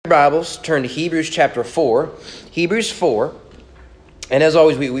Bibles, turn to Hebrews chapter 4. Hebrews 4. And as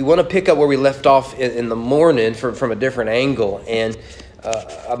always, we want to pick up where we left off in the morning from a different angle. And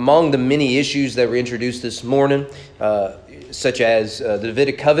among the many issues that were introduced this morning, such as the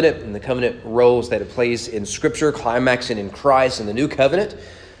Davidic covenant and the covenant roles that it plays in Scripture, climaxing in Christ and the new covenant,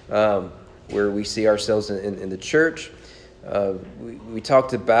 where we see ourselves in the church. We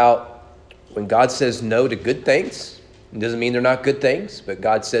talked about when God says no to good things. It doesn't mean they're not good things, but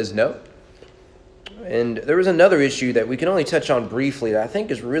God says no. And there was another issue that we can only touch on briefly that I think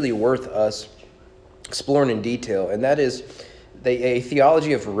is really worth us exploring in detail, and that is a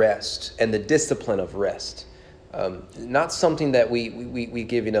theology of rest and the discipline of rest. Not something that we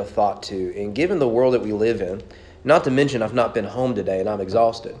give enough thought to. And given the world that we live in, not to mention I've not been home today and I'm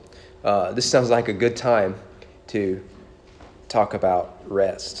exhausted, this sounds like a good time to talk about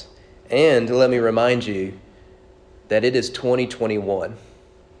rest. And let me remind you that it is 2021.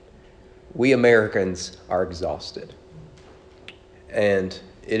 We Americans are exhausted. And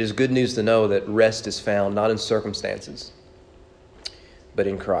it is good news to know that rest is found not in circumstances, but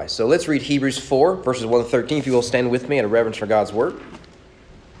in Christ. So let's read Hebrews 4, verses 1 to 13. If you will stand with me out of reverence for God's word.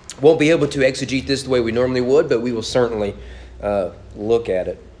 Won't be able to exegete this the way we normally would, but we will certainly look at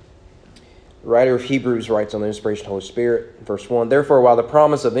it. The writer of Hebrews writes on the inspiration of the Holy Spirit, verse 1, "Therefore, while the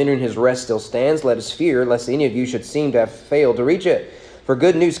promise of entering his rest still stands, let us fear, lest any of you should seem to have failed to reach it. For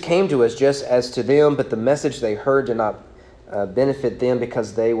good news came to us just as to them, but the message they heard did not benefit them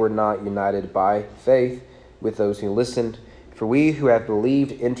because they were not united by faith with those who listened. For we who have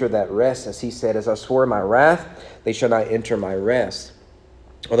believed enter that rest, as he said, as I swore in my wrath, they shall not enter my rest.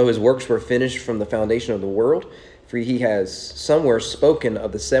 Although his works were finished from the foundation of the world, for he has somewhere spoken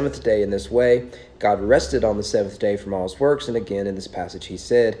of the seventh day in this way, God rested on the seventh day from all his works, and again in this passage he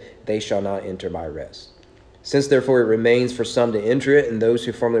said, they shall not enter my rest. Since therefore it remains for some to enter it, and those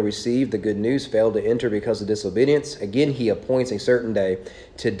who formerly received the good news failed to enter because of disobedience, again he appoints a certain day,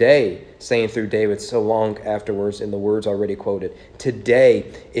 today, saying through David so long afterwards in the words already quoted, today,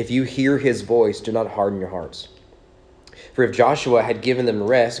 if you hear his voice, do not harden your hearts. For if Joshua had given them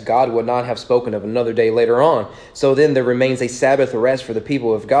rest, God would not have spoken of another day later on. So then there remains a Sabbath rest for the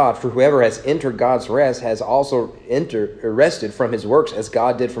people of God. For whoever has entered God's rest has also rested from his works as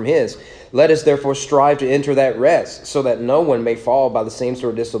God did from his. Let us therefore strive to enter that rest, so that no one may fall by the same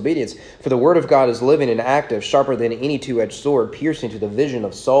sort of disobedience. For the word of God is living and active, sharper than any two-edged sword, piercing to the vision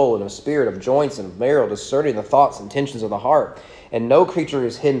of soul and of spirit, of joints and of marrow, discerning the thoughts and intentions of the heart. And no creature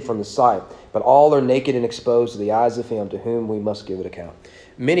is hidden from the sight, but all are naked and exposed to the eyes of him to whom we must give an account."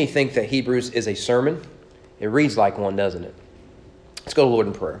 Many think that Hebrews is a sermon. It reads like one, doesn't it? Let's go to the Lord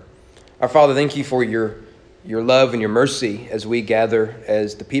in prayer. Our Father, thank you for your love and your mercy as we gather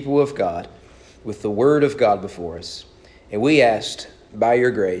as the people of God with the word of God before us. And we asked, by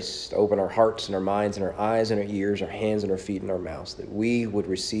your grace, to open our hearts and our minds and our eyes and our ears, our hands and our feet and our mouths, that we would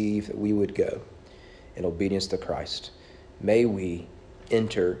receive, that we would go in obedience to Christ. May we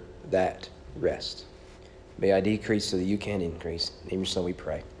enter that rest. May I decrease so that you can increase. In your Son we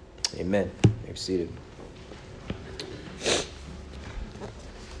pray. Amen. You may be seated.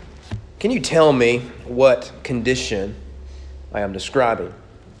 Can you tell me what condition I am describing?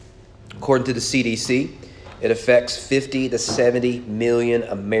 According to the CDC, it affects 50 to 70 million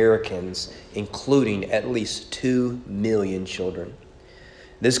Americans, including at least 2 million children.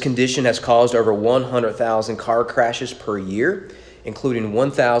 This condition has caused over 100,000 car crashes per year, including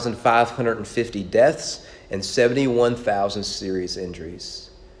 1,550 deaths and 71,000 serious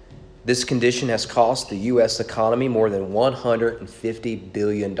injuries. This condition has cost the U.S. economy more than $150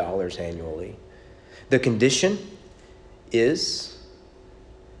 billion annually. The condition is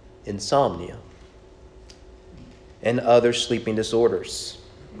insomnia and other sleeping disorders.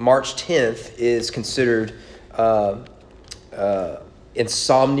 March 10th is considered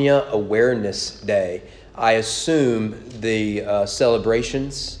Insomnia Awareness Day. I assume the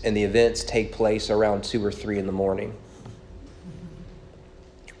celebrations and the events take place around 2 or 3 in the morning.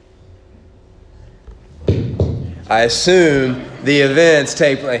 I assume the events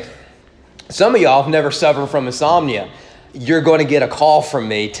take place. Some of y'all have never suffered from insomnia. You're going to get a call from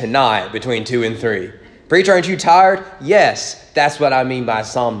me tonight between 2 and 3. Preacher, aren't you tired? Yes, that's what I mean by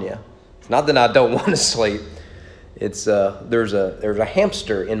insomnia. It's not that I don't want to sleep. It's there's a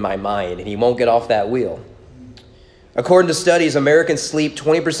hamster in my mind, and he won't get off that wheel. According to studies, Americans sleep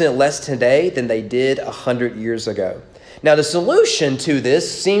 20% less today than they did 100 years ago. Now, the solution to this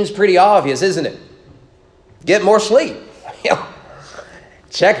seems pretty obvious, isn't it? Get more sleep.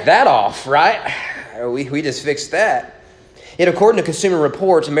 Check that off, right? We just fixed that. Yet according to Consumer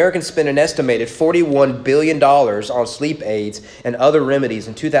Reports, Americans spent an estimated $41 billion on sleep aids and other remedies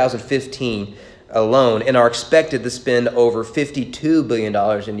in 2015 alone, and are expected to spend over $52 billion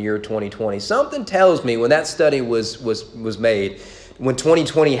in the year 2020. Something tells me when that study was made, when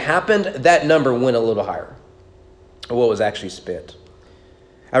 2020 happened, that number went a little higher, what was actually spent.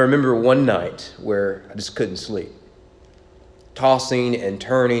 I remember one night where I just couldn't sleep. Tossing and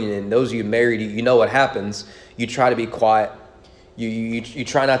turning, and those of you married, you know what happens. You try to be quiet. You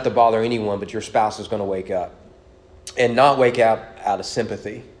try not to bother anyone, but your spouse is going to wake up. And not wake up out of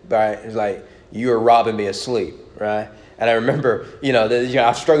sympathy, right? It's like, you are robbing me of sleep, right? And I remember,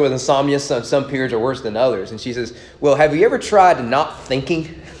 I've struggled with insomnia. Some periods are worse than others. And she says, well, have you ever tried not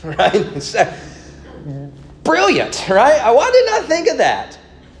thinking, right? Brilliant, right? Why didn't I think of that?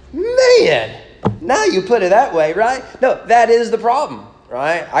 Man, now you put it that way, right? No, that is the problem,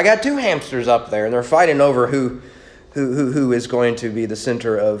 right? I got two hamsters up there, and they're fighting over who is going to be the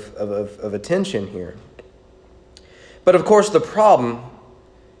center of attention here. But of course, the problem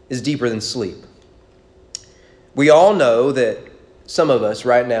is deeper than sleep. We all know that some of us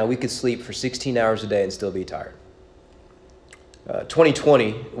right now, we could sleep for 16 hours a day and still be tired.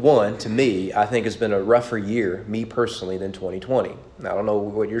 2021, to me, I think has been a rougher year, me personally, than 2020. Now, I don't know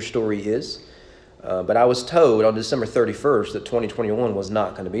what your story is, but I was told on December 31st that 2021 was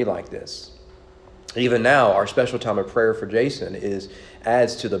not going to be like this. Even now, our special time of prayer for Jason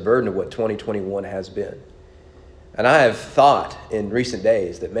adds to the burden of what 2021 has been. And I have thought in recent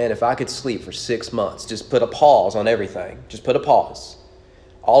days that, man, if I could sleep for 6 months, just put a pause on everything, just put a pause.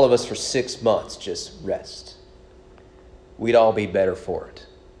 All of us for 6 months, just rest. We'd all be better for it.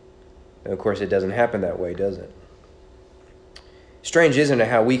 And of course, it doesn't happen that way, does it? Strange, isn't it,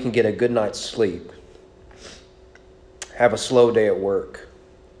 how we can get a good night's sleep, have a slow day at work,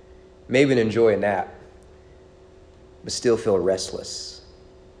 maybe enjoy a nap, but still feel restless.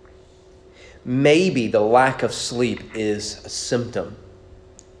 Maybe the lack of sleep is a symptom.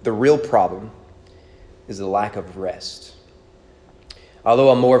 The real problem is the lack of rest.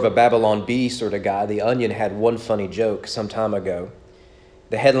 Although I'm more of a Babylon Bee sort of guy, The Onion had one funny joke some time ago.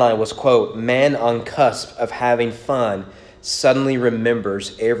 The headline was, quote, "Man on cusp of having fun suddenly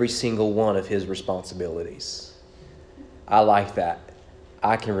remembers every single one of his responsibilities." I like that.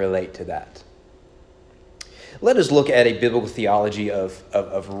 I can relate to that. Let us look at a biblical theology of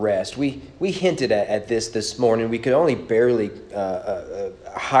rest. We hinted at this morning. We could only barely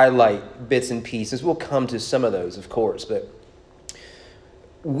highlight bits and pieces. We'll come to some of those, of course, but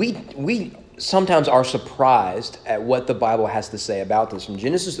we sometimes are surprised at what the Bible has to say about this. From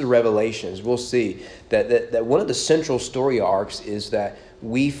Genesis to Revelations, we'll see that one of the central story arcs is that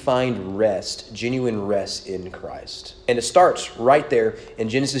we find rest, genuine rest in Christ. And it starts right there in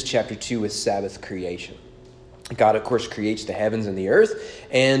Genesis chapter 2 with Sabbath creation. God, of course, creates the heavens and the earth,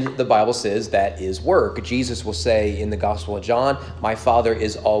 and the Bible says that is work. Jesus will say in the Gospel of John, "My Father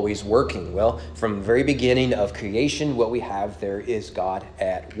is always working." Well, from the very beginning of creation, what we have there is God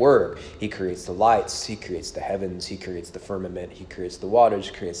at work. He creates the lights, He creates the heavens, He creates the firmament, He creates the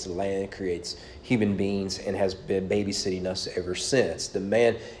waters, creates the land, creates human beings, and has been babysitting us ever since. The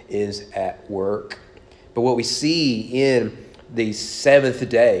man is at work. But what we see in the seventh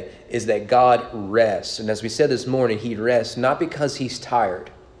day is that God rests. And as we said this morning, He rests not because He's tired.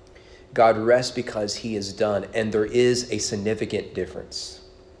 God rests because He is done. And there is a significant difference.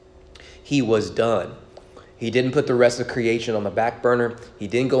 He was done. He didn't put the rest of creation on the back burner. He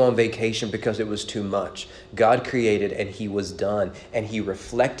didn't go on vacation because it was too much. God created and He was done. And He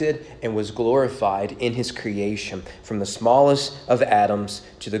reflected and was glorified in His creation, from the smallest of atoms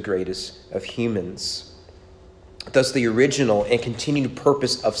to the greatest of humans. Thus, the original and continued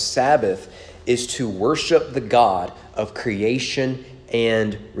purpose of Sabbath is to worship the God of creation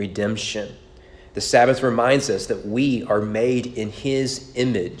and redemption. The Sabbath reminds us that we are made in His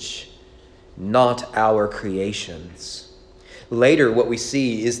image, not our creations. Later, what we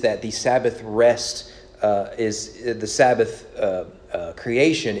see is that the Sabbath rest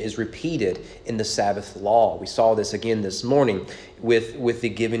creation is repeated in the Sabbath law. We saw this again this morning with the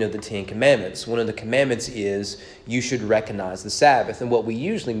giving of the Ten Commandments. One of the commandments is you should recognize the Sabbath. And what we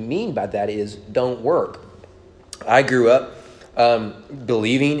usually mean by that is don't work. I grew up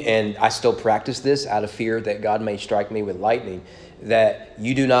believing, and I still practice this out of fear that God may strike me with lightning, that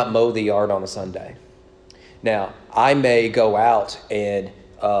you do not mow the yard on a Sunday. Now, I may go out and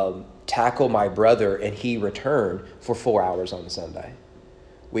tackle my brother and he return for 4 hours on a Sunday.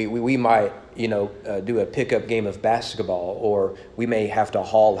 We might, do a pickup game of basketball, or we may have to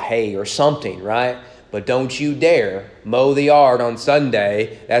haul hay or something, right? But don't you dare mow the yard on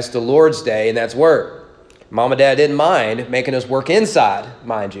Sunday. That's the Lord's day and that's work. Mom and Dad didn't mind making us work inside,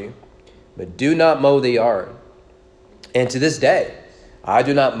 mind you, but do not mow the yard. And to this day, I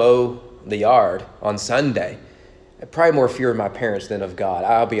do not mow the yard on Sunday. Probably more fear of my parents than of God.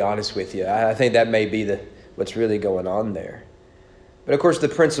 I'll be honest with you. I think that may be what's really going on there. But of course, the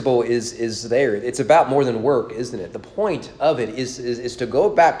principle is there. It's about more than work, isn't it? The point of it is to go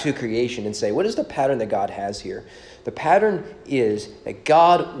back to creation and say, what is the pattern that God has here? The pattern is that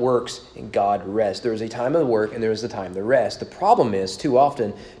God works and God rests. There is a time of work and there is a time to rest. The problem is, too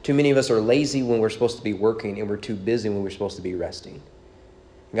often, too many of us are lazy when we're supposed to be working and we're too busy when we're supposed to be resting.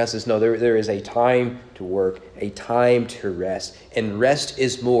 And God says, no, there is a time to work, a time to rest. And rest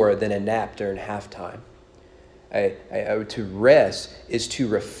is more than a nap during halftime. To rest is to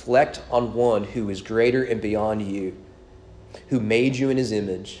reflect on one who is greater and beyond you, who made you in his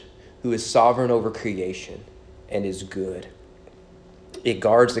image, who is sovereign over creation and is good. It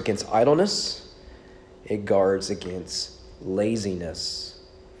guards against idleness. It guards against laziness.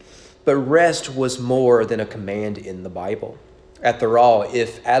 But rest was more than a command in the Bible. After all,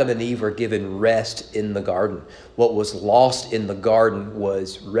 if Adam and Eve were given rest in the garden, what was lost in the garden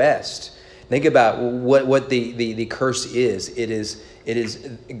was rest. Think about what the curse is. It is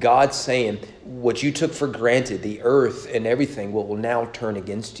God saying, what you took for granted, the earth and everything, will now turn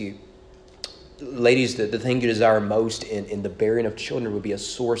against you. Ladies, the thing you desire most in the bearing of children will be a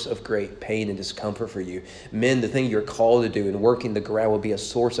source of great pain and discomfort for you. Men, the thing you're called to do in working the ground will be a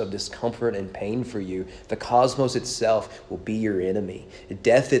source of discomfort and pain for you. The cosmos itself will be your enemy.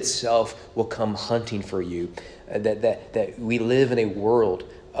 Death itself will come hunting for you. That we live in a world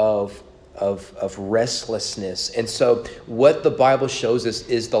of restlessness. And so what the Bible shows us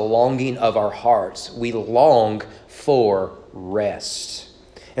is the longing of our hearts. We long for rest.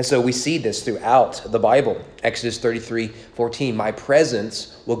 And so we see this throughout the Bible. Exodus 33:14, my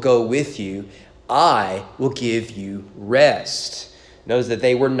presence will go with you. I will give you rest. Notice that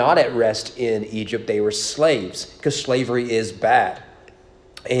they were not at rest in Egypt. They were slaves because slavery is bad.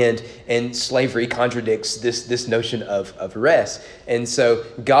 And slavery contradicts this notion of rest. And so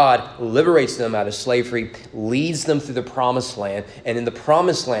God liberates them out of slavery, leads them through the promised land. And in the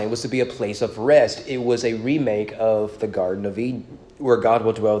promised land was to be a place of rest. It was a remake of the Garden of Eden, where God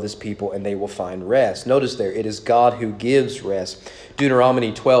will dwell with his people and they will find rest. Notice there, it is God who gives rest.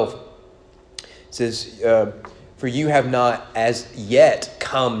 Deuteronomy 12 says, for you have not as yet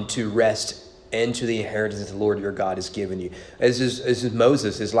come to rest and to the inheritance that the Lord your God has given you. As is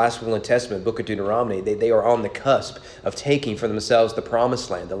Moses, his last will and testament, book of Deuteronomy, they are on the cusp of taking for themselves the promised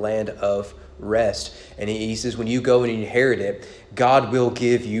land, the land of rest. And he says, when you go and inherit it, God will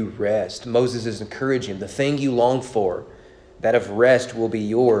give you rest. Moses is encouraging the thing you long for, that of rest, will be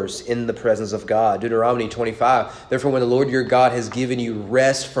yours in the presence of God. Deuteronomy 25, therefore when the Lord your God has given you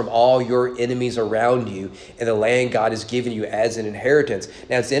rest from all your enemies around you in the land God has given you as an inheritance.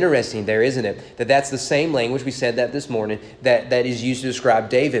 Now it's interesting there, isn't it? That's the same language, we said that this morning, that is used to describe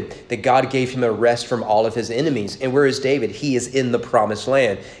David, that God gave him a rest from all of his enemies. And where is David? He is in the promised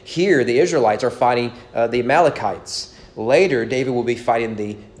land. Here the Israelites are fighting the Amalekites. Later David will be fighting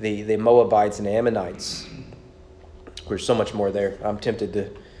the Moabites and the Ammonites. There's so much more there. I'm tempted to,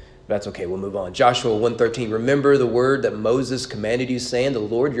 but that's okay. We'll move on. Joshua 1:13. Remember the word that Moses commanded you, saying, the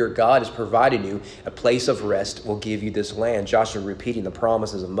Lord your God is providing you a place of rest, will give you this land. Joshua repeating the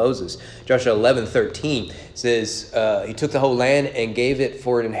promises of Moses. Joshua 11:13 says, he took the whole land and gave it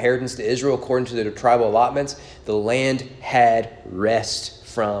for an inheritance to Israel according to their tribal allotments. The land had rest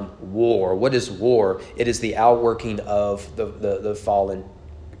from war. What is war? It is the outworking of the fallen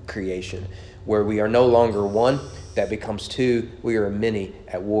creation, where we are no longer one. That becomes two. We are many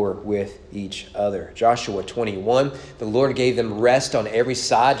at war with each other. Joshua 21, the Lord gave them rest on every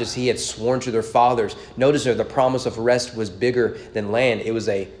side as he had sworn to their fathers. Notice there, the promise of rest was bigger than land. It was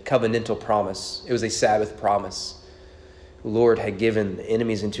a covenantal promise. It was a Sabbath promise. The Lord had given the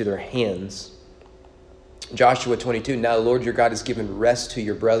enemies into their hands. Joshua 22, now the Lord your God has given rest to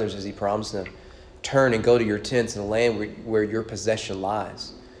your brothers as he promised them. Turn and go to your tents in the land where your possession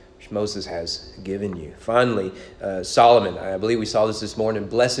lies, Moses has given you. Finally, Solomon, I believe we saw this morning.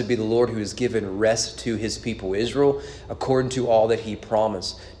 Blessed be the Lord who has given rest to his people Israel, according to all that he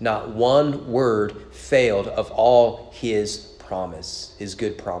promised. Not one word failed of all his promise, his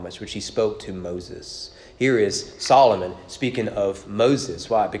good promise, which he spoke to Moses. Here is Solomon speaking of Moses.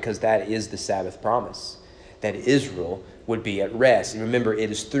 Why? Because that is the Sabbath promise, that Israel would be at rest. And remember,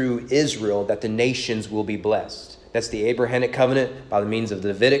 it is through Israel that the nations will be blessed. That's the Abrahamic covenant by the means of the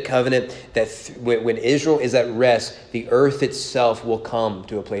Davidic covenant, that when Israel is at rest, the earth itself will come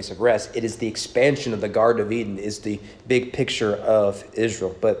to a place of rest. It is the expansion of the Garden of Eden is the big picture of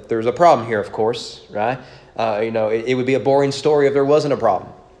Israel. But there's a problem here, of course, right? It would be a boring story if there wasn't a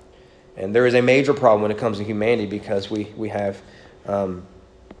problem. And there is a major problem when it comes to humanity because we have a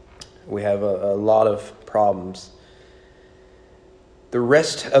lot of problems. The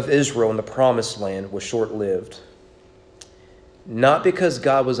rest of Israel in the promised land was short-lived. Not because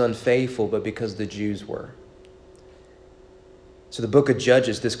God was unfaithful, but because the Jews were. So the book of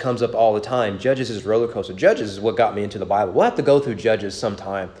Judges, this comes up all the time. Judges is a roller coaster. Judges is what got me into the Bible. We'll have to go through Judges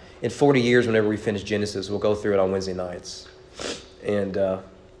sometime. In 40 years, whenever we finish Genesis, we'll go through it on Wednesday nights. And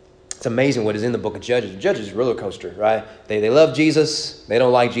it's amazing what is in the book of Judges. Judges is a roller coaster, right? They love Jesus. They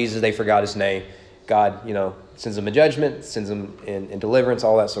don't like Jesus. They forgot his name. God, sends them a judgment, sends them in deliverance,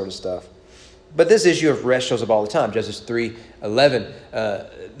 all that sort of stuff. But this issue of rest shows up all the time. Judges 3:11,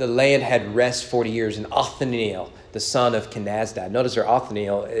 the land had rest 40 years in Othniel, the son of Kenaz died. Notice there,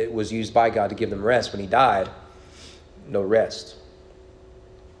 Othniel, it was used by God to give them rest. When he died, no rest.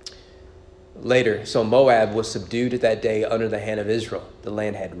 Later, so Moab was subdued at that day under the hand of Israel. The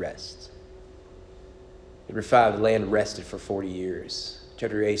land had rest. Chapter 5, the land rested for 40 years.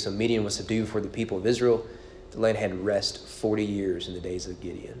 Chapter 8, so Midian was subdued for the people of Israel. The land had rest 40 years in the days of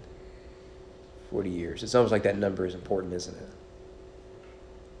Gideon. 40 years. It's almost like that number is important, isn't it?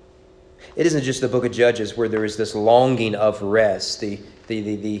 It isn't just the book of Judges where there is this longing of rest, the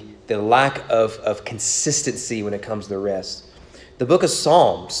lack of consistency when it comes to rest. The book of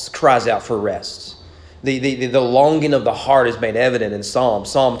Psalms cries out for rest. The longing of the heart is made evident in Psalm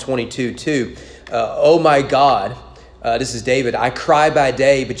 22:2. Oh my God, this is David, I cry by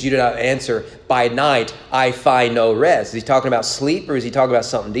day, but you do not answer. By night, I find no rest. Is he talking about sleep or is he talking about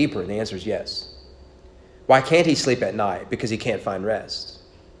something deeper? And the answer is yes. Why can't he sleep at night? Because he can't find rest.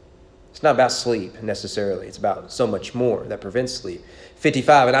 It's not about sleep necessarily. It's about so much more that prevents sleep.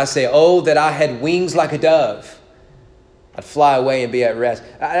 55, and I say, oh, that I had wings like a dove. I'd fly away and be at rest.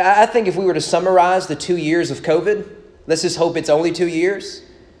 I think if we were to summarize the 2 years of COVID, let's just hope it's only 2 years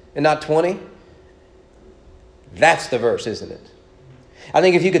and not 20. That's the verse, isn't it? I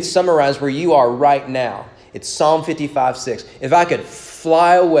think if you could summarize where you are right now, it's Psalm 55:6. If I could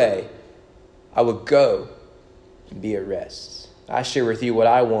fly away, I would go and be at rest. I share with you what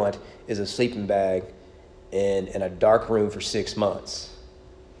I want is a sleeping bag in a dark room for 6 months.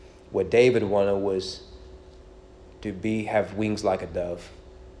 What David wanted was to have wings like a dove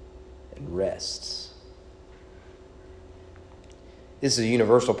and rests. This is a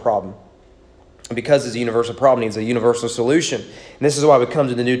universal problem. And because it's a universal problem, it needs a universal solution. And this is why we come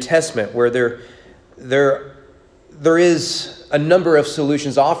to the New Testament, where there is a number of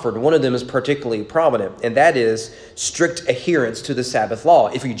solutions offered. One of them is particularly prominent, and that is strict adherence to the Sabbath law.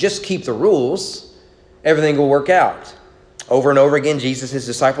 If you just keep the rules, everything will work out. Over and over again, Jesus and his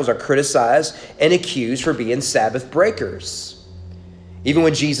disciples are criticized and accused for being Sabbath breakers. Even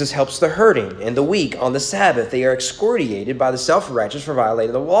when Jesus helps the hurting and the weak on the Sabbath, they are excoriated by the self-righteous for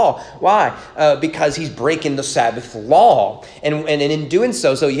violating the law. Why? Because he's breaking the Sabbath law. And in doing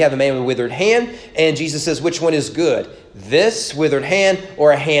so you have a man with a withered hand, and Jesus says, which one is good? This withered hand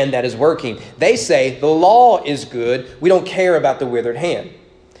or a hand that is working? They say, the law is good. We don't care about the withered hand.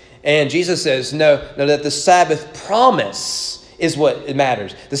 And Jesus says, no, that the Sabbath promise is what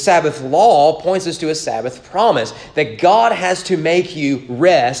matters. The Sabbath law points us to a Sabbath promise that God has to make you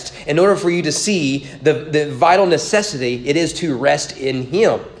rest in order for you to see the vital necessity it is to rest in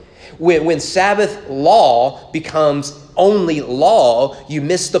him. When Sabbath law becomes only law, you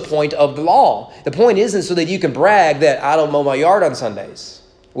miss the point of the law. The point isn't so that you can brag that I don't mow my yard on Sundays,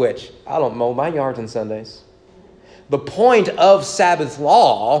 which I don't mow my yard on Sundays. The point of Sabbath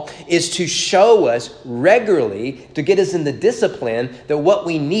law is to show us regularly, to get us in the discipline that what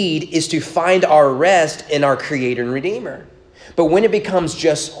we need is to find our rest in our Creator and Redeemer. But when it becomes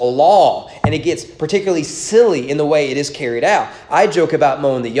just a law and it gets particularly silly in the way it is carried out, I joke about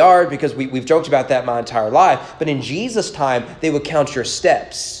mowing the yard because we've joked about that my entire life. But in Jesus' time, they would count your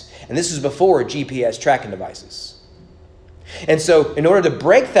steps. And this is before GPS tracking devices. And so in order to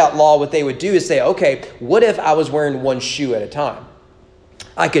break that law, what they would do is say, okay, what if I was wearing one shoe at a time?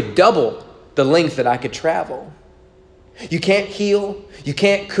 I could double the length that I could travel. You can't heal. You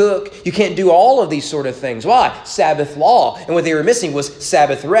can't cook. You can't do all of these sort of things. Why? Sabbath law. And what they were missing was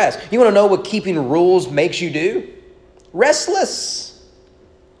Sabbath rest. You want to know what keeping rules makes you do? Restless.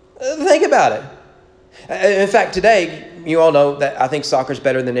 Think about it. In fact, today, you all know that I think soccer's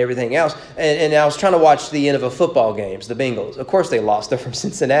better than everything else. And I was trying to watch the end of a football game, the Bengals. Of course they lost. They're from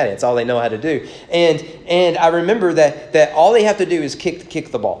Cincinnati. It's all they know how to do. And I remember that all they have to do is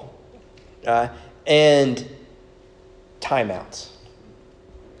kick the ball. And timeouts.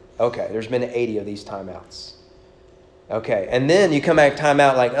 Okay, there's been 80 of these timeouts. Okay, and then you come back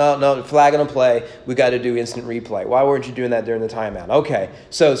timeout like, oh, no, flag on a play. We got to do instant replay. Why weren't you doing that during the timeout? Okay,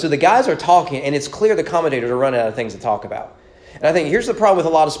 so the guys are talking, and it's clear the commentators are running out of things to talk about. And I think here's the problem with a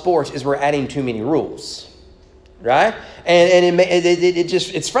lot of sports is we're adding too many rules, right? And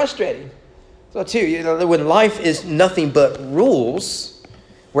it's frustrating. So too, when life is nothing but rules,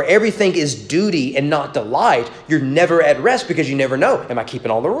 where everything is duty and not delight, you're never at rest because you never know, am I keeping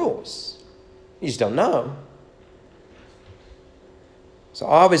all the rules? You just don't know. So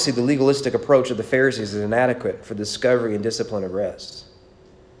obviously the legalistic approach of the Pharisees is inadequate for the discovery and discipline of rest.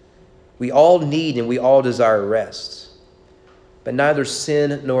 We all need and we all desire rest, but neither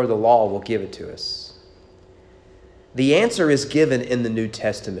sin nor the law will give it to us. The answer is given in the New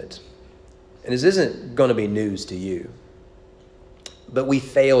Testament, and this isn't going to be news to you, but we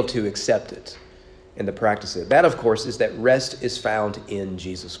fail to accept it and to practice it. That, of course, is that rest is found in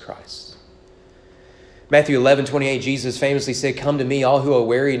Jesus Christ. Matthew 11:28, Jesus famously said, "Come to me, all who are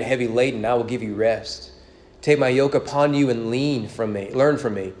weary and heavy laden, I will give you rest. Take my yoke upon you and learn from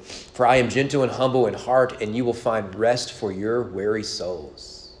me, for I am gentle and humble in heart, and you will find rest for your weary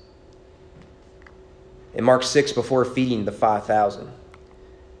souls." In Mark 6, before feeding the 5,000,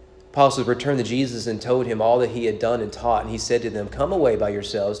 apostles returned to Jesus and told him all that he had done and taught, and he said to them, "Come away by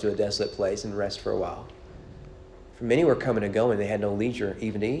yourselves to a desolate place and rest for a while." For many were coming and going, they had no leisure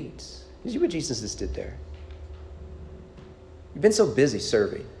even to eat. You see what Jesus just did there? You've been so busy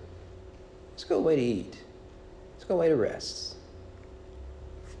serving. Let's go away to eat. Let's go away to rest.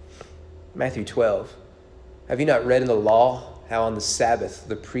 Matthew 12. Have you not read in the law how on the Sabbath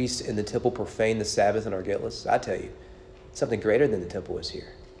the priests in the temple profane the Sabbath and are guiltless? I tell you, something greater than the temple is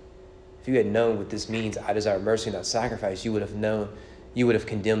here. If you had known what this means, I desire mercy, not sacrifice, you would have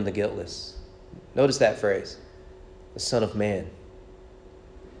condemned the guiltless. Notice that phrase. The Son of Man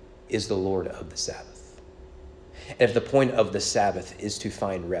is the Lord of the Sabbath. And if the point of the Sabbath is to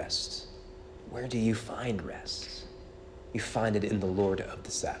find rest, where do you find rest? You find it in the Lord of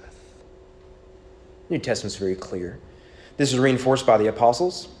the Sabbath. The New Testament's very clear. This is reinforced by the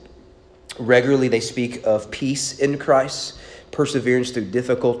apostles. Regularly they speak of peace in Christ, perseverance through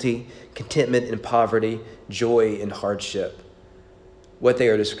difficulty, contentment in poverty, joy in hardship. What they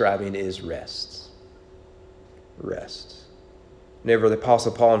are describing is rest. Rest. Whenever the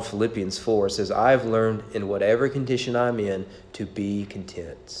Apostle Paul in Philippians 4 says, "I have learned in whatever condition I'm in to be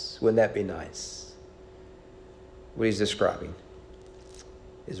content." Wouldn't that be nice? What he's describing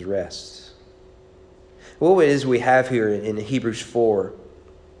is rest. What it is we have here in Hebrews 4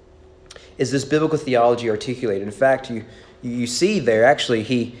 is this biblical theology articulated. In fact, you see there, actually,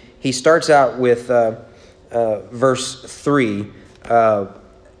 he starts out with verse 3.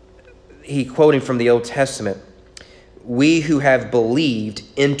 He quoting from the Old Testament. We who have believed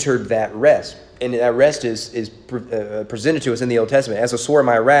entered that rest. And that rest is presented to us in the Old Testament. As I swore in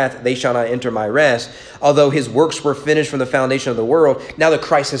my wrath, they shall not enter my rest. Although his works were finished from the foundation of the world, now that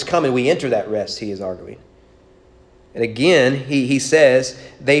Christ has come and we enter that rest, he is arguing. And again, he says,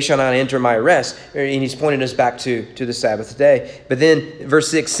 they shall not enter my rest. And he's pointing us back to the Sabbath day. But then verse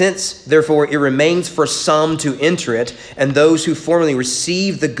 6, since therefore it remains for some to enter it, and those who formerly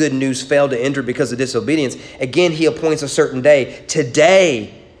received the good news failed to enter because of disobedience, again he appoints a certain day,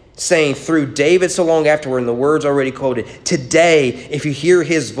 today, saying through David so long afterward, in the words already quoted, today, if you hear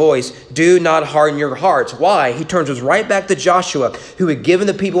his voice, do not harden your hearts. Why? He turns us right back to Joshua, who had given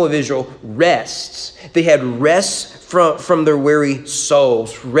the people of Israel rest. They had rest from their weary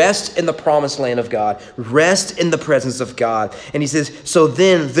souls, rest in the promised land of God, rest in the presence of God. And he says, so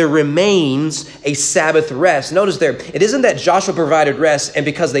then there remains a Sabbath rest. Notice there, it isn't that Joshua provided rest and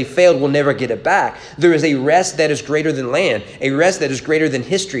because they failed, we'll never get it back. There is a rest that is greater than land, a rest that is greater than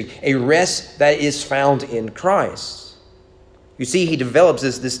history, a rest that is found in Christ. You see, he develops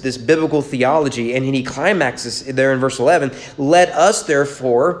this biblical theology, and he climaxes there in verse 11. Let us,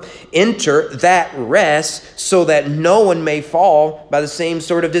 therefore, enter that rest so that no one may fall by the same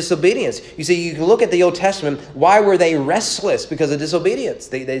sort of disobedience. You see, you can look at the Old Testament. Why were they restless? Because of disobedience.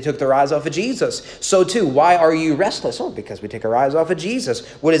 They took their eyes off of Jesus. So too, why are you restless? Oh, because we take our eyes off of Jesus.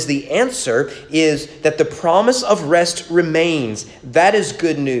 What is the answer is that the promise of rest remains. That is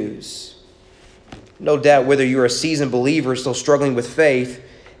good news. No doubt, whether you're a seasoned believer still struggling with faith,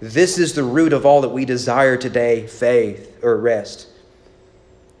 this is the root of all that we desire today, faith or rest.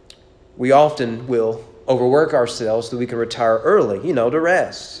 We often will overwork ourselves so that we can retire early, to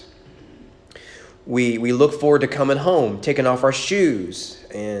rest. We look forward to coming home, taking off our shoes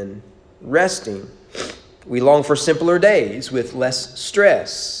and resting. We long for simpler days with less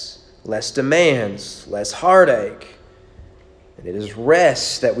stress, less demands, less heartache. And it is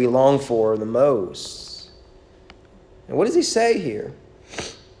rest that we long for the most. And what does he say here?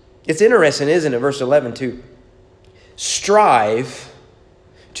 It's interesting, isn't it? Verse 11, to strive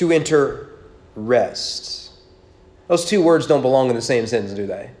to enter rest. Those two words don't belong in the same sentence, do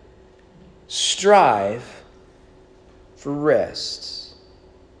they? Strive for rest.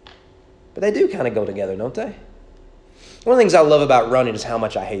 But they do kind of go together, don't they? One of the things I love about running is how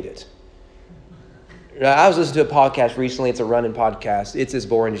much I hate it. I was listening to a podcast recently. It's a running podcast. It's as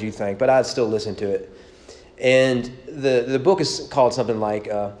boring as you think, but I'd still listen to it. And the book is called something like,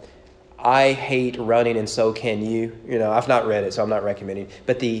 I hate running and so can you. I've not read it, so I'm not recommending.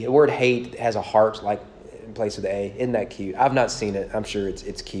 But the word hate has a heart like in place of the A. Isn't that cute? I've not seen it. I'm sure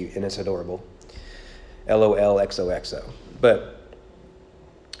it's cute and it's adorable. LOLXOXO. But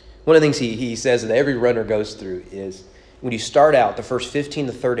one of the things he says that every runner goes through is when you start out, the first 15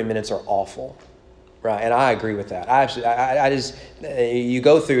 to 30 minutes are awful. Right, and I agree with that.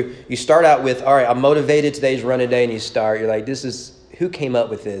 You start out with, all right, I'm motivated, today's running day, and you're like, who came up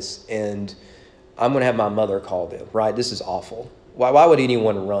with this? And I'm going to have my mother call them, right? This is awful. Why would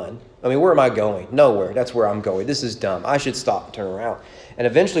anyone run? I mean, where am I going? Nowhere. That's where I'm going. This is dumb. I should stop and turn around. And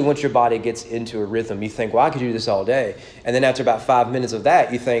eventually, once your body gets into a rhythm, you think, well, I could do this all day. And then after about 5 minutes of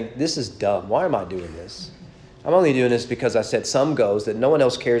that, you think, this is dumb. Why am I doing this? I'm only doing this because I set some goals that no one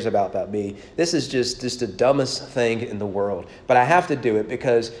else cares about me. This is just the dumbest thing in the world. But I have to do it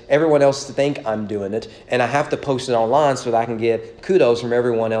because everyone else think I'm doing it. And I have to post it online so that I can get kudos from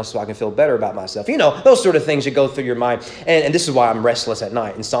everyone else so I can feel better about myself. Those sort of things that go through your mind. And this is why I'm restless at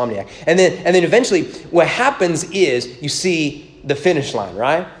night, insomniac. And then eventually what happens is you see the finish line,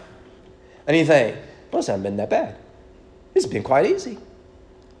 right? And you think, well, this hasn't been that bad. It's been quite easy.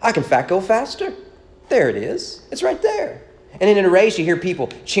 I can in fact go faster. There it is. It's right there. And in a race, you hear people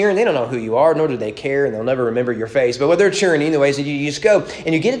cheering. They don't know who you are, nor do they care, and they'll never remember your face. But what they're cheering anyways, and you just go,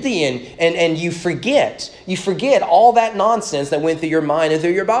 and you get at the end, and you forget. You forget all that nonsense that went through your mind and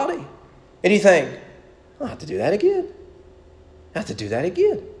through your body. And you think, I'll have to do that again. I have to do that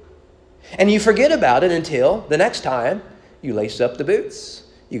again. And you forget about it until the next time you lace up the boots.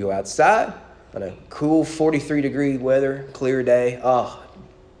 You go outside on a cool 43-degree weather, clear day.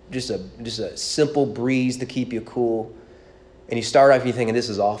 Just a simple breeze to keep you cool. And you start off and you're thinking, this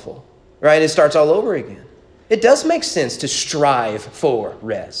is awful. Right? And it starts all over again. It does make sense to strive for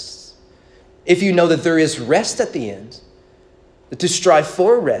rest. If you know that there is rest at the end, to strive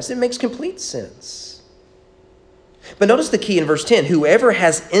for rest, it makes complete sense. But notice the key in verse 10. Whoever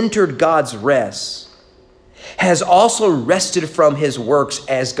has entered God's rest has also rested from his works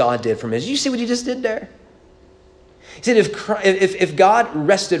as God did from his. You see what he just did there? He said if God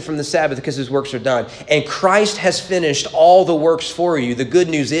rested from the Sabbath because his works are done, and Christ has finished all the works for you, the good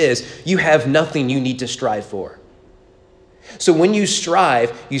news is you have nothing you need to strive for. So when you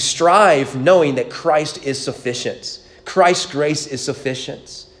strive knowing that Christ is sufficient. Christ's grace is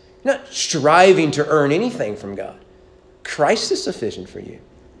sufficient. You're not striving to earn anything from God. Christ is sufficient for you.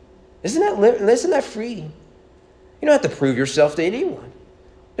 Isn't that free? You don't have to prove yourself to anyone.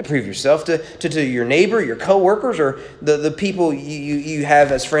 To prove yourself to your neighbor, your coworkers, or the people you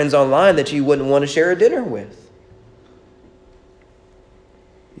have as friends online that you wouldn't want to share a dinner with.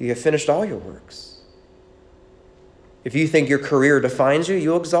 You have finished all your works. If you think your career defines you,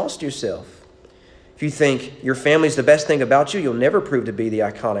 you'll exhaust yourself. If you think your family's the best thing about you, you'll never prove to be the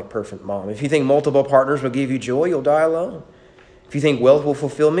iconic, perfect mom. If you think multiple partners will give you joy, you'll die alone. If you think wealth will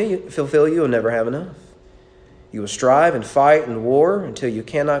fulfill you, you'll never have enough. You will strive and fight and war until you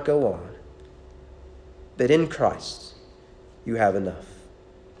cannot go on. But in Christ, you have enough.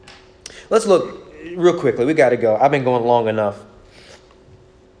 Let's look real quickly. We got to go. I've been going long enough.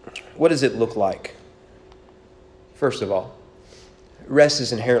 What does it look like? First of all, rest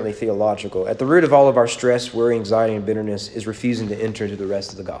is inherently theological. At the root of all of our stress, worry, anxiety, and bitterness is refusing to enter into the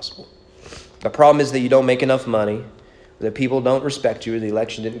rest of the gospel. The problem is that you don't make enough money, that people don't respect you, or the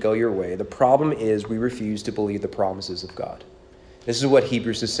election didn't go your way. The problem is we refuse to believe the promises of God. This is what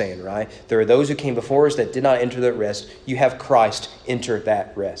Hebrews is saying, right? There are those who came before us that did not enter that rest. You have Christ enter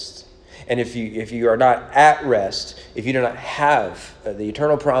that rest. And if you are not at rest, if you do not have the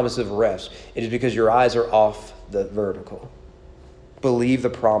eternal promise of rest, it is because your eyes are off the vertical. Believe the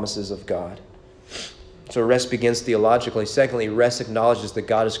promises of God. So rest begins theologically. Secondly, rest acknowledges that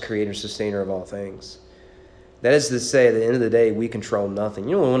God is creator and sustainer of all things. That is to say, at the end of the day, we control nothing.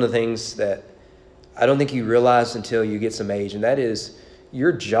 You know, one of the things that I don't think you realize until you get some age, and that is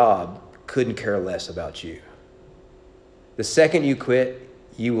your job couldn't care less about you. The second you quit,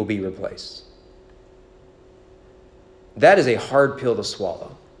 you will be replaced. That is a hard pill to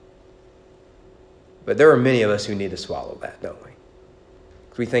swallow. But there are many of us who need to swallow that, don't we?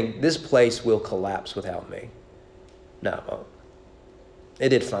 We think this place will collapse without me. No, it won't. It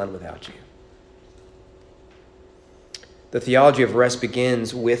did fine without you. The theology of rest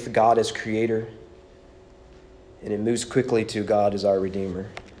begins with God as creator, and it moves quickly to God as our Redeemer.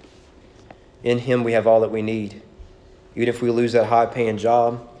 In him we have all that we need. Even if we lose that high-paying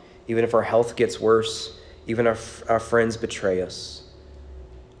job, even if our health gets worse, even if our friends betray us,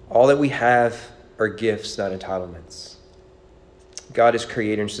 all that we have are gifts, not entitlements. God is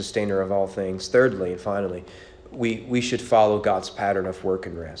creator and sustainer of all things. Thirdly, and finally, we should follow God's pattern of work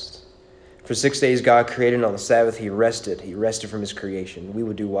and rest. For 6 days God created, and on the Sabbath he rested. He rested from his creation. We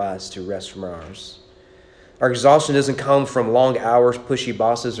would do wise to rest from ours. Our exhaustion doesn't come from long hours, pushy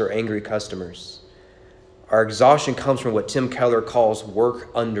bosses, or angry customers. Our exhaustion comes from what Tim Keller calls work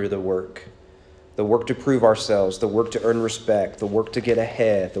under the work. The work to prove ourselves, the work to earn respect, the work to get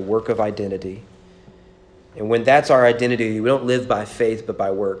ahead, the work of identity. And when that's our identity, we don't live by faith but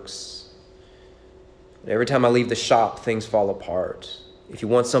by works. And every time I leave the shop, things fall apart. If you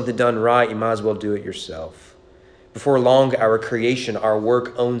want something done right, you might as well do it yourself. Before long, our creation, our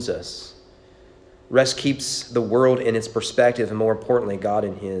work owns us. Rest keeps the world in its perspective, and more importantly, God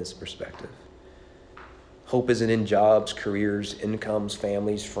in his perspective. Hope isn't in jobs, careers, incomes,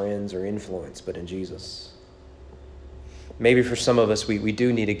 families, friends, or influence, but in Jesus. Maybe for some of us, we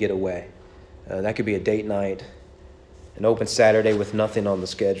do need to get away. That could be a date night, an open Saturday with nothing on the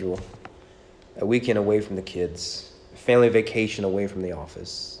schedule, a weekend away from the kids, a family vacation away from the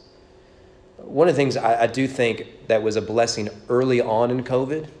office. One of the things I do think that was a blessing early on in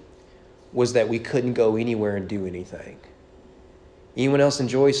COVID was that we couldn't go anywhere and do anything. Anyone else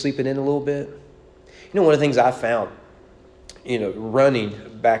enjoy sleeping in a little bit? You know, one of the things I found,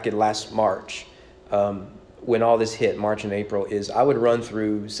 running back in last March, when all this hit, March and April, is I would run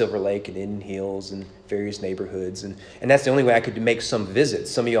through Silver Lake and Indian Hills and various neighborhoods. And that's the only way I could make some visits.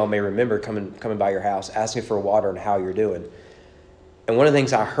 Some of y'all may remember coming by your house, asking for water and how you're doing. And one of the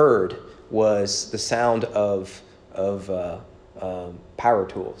things I heard was the sound of power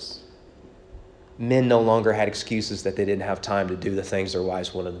tools. Men no longer had excuses that they didn't have time to do the things their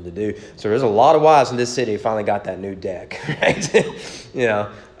wives wanted them to do. So there's a lot of wives in this city who finally got that new deck, right?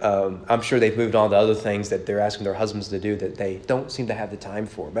 I'm sure they've moved on to other things that they're asking their husbands to do that they don't seem to have the time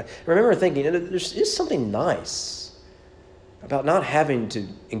for. But I remember thinking, there's something nice about not having to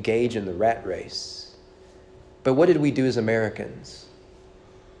engage in the rat race. But what did we do as Americans?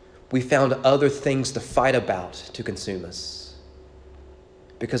 We found other things to fight about to consume us,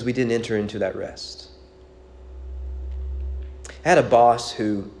 because we didn't enter into that rest. I had a boss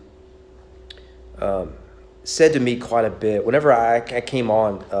who said to me quite a bit, whenever I came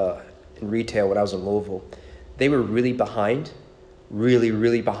on in retail when I was in Louisville, they were really behind,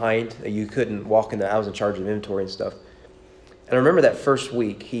 really behind. You couldn't walk in I was in charge of inventory and stuff. And I remember that first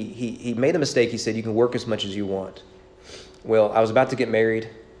week, he made a mistake. He said, you can work as much as you want. Well, I was about to get married,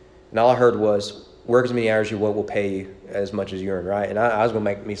 and all I heard was, work as many hours you want, we'll pay you as much as you earn, right? And I was going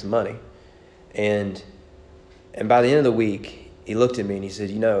to make me some money. And by the end of the week, he looked at me and he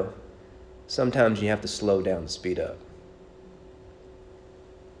said, sometimes you have to slow down to speed up.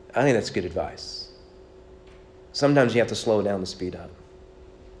 I think that's good advice. Sometimes you have to slow down to speed up.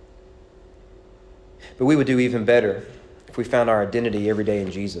 But we would do even better if we found our identity every day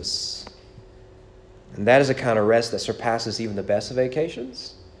in Jesus. And that is a kind of rest that surpasses even the best of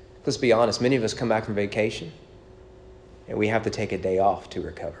vacations. Let's be honest, many of us come back from vacation and we have to take a day off to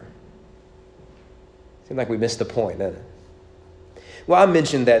recover. Seems like we missed the point, doesn't it? Well, I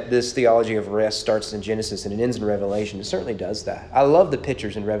mentioned that this theology of rest starts in Genesis and it ends in Revelation. It certainly does that. I love the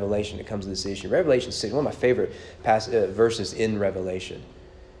pictures in Revelation that comes to this issue. Revelation 6, one of my favorite verses in Revelation.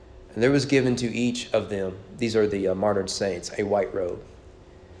 And there was given to each of them, these are the martyred saints, a white robe.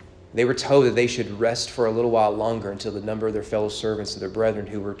 They were told that they should rest for a little while longer until the number of their fellow servants and their brethren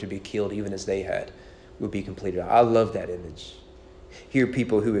who were to be killed, even as they had, would be completed. I love that image. Here are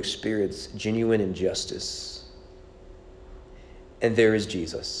people who experience genuine injustice. And there is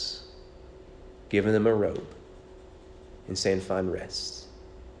Jesus, giving them a robe and saying, find rest,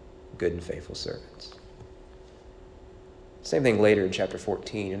 good and faithful servants. Same thing later in chapter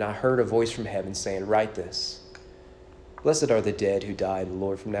 14. And I heard a voice from heaven saying, write this. Blessed are the dead who die in the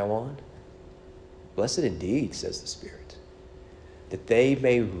Lord from now on. Blessed indeed, says the Spirit, that they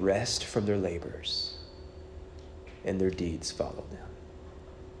may rest from their labors and their deeds follow them.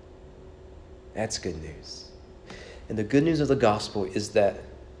 That's good news. And the good news of the gospel is that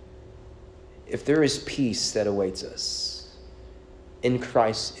if there is peace that awaits us, in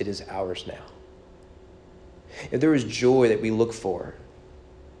Christ it is ours now. If there is joy that we look for,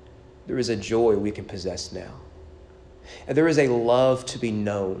 there is a joy we can possess now. And there is a love to be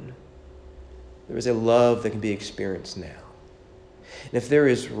known. There is a love that can be experienced now. And if there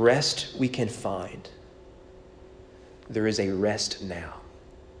is rest we can find, there is a rest now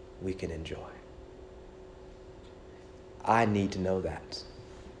we can enjoy. I need to know that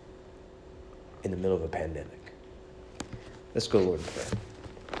in the middle of a pandemic. Let's go, Lord, in prayer.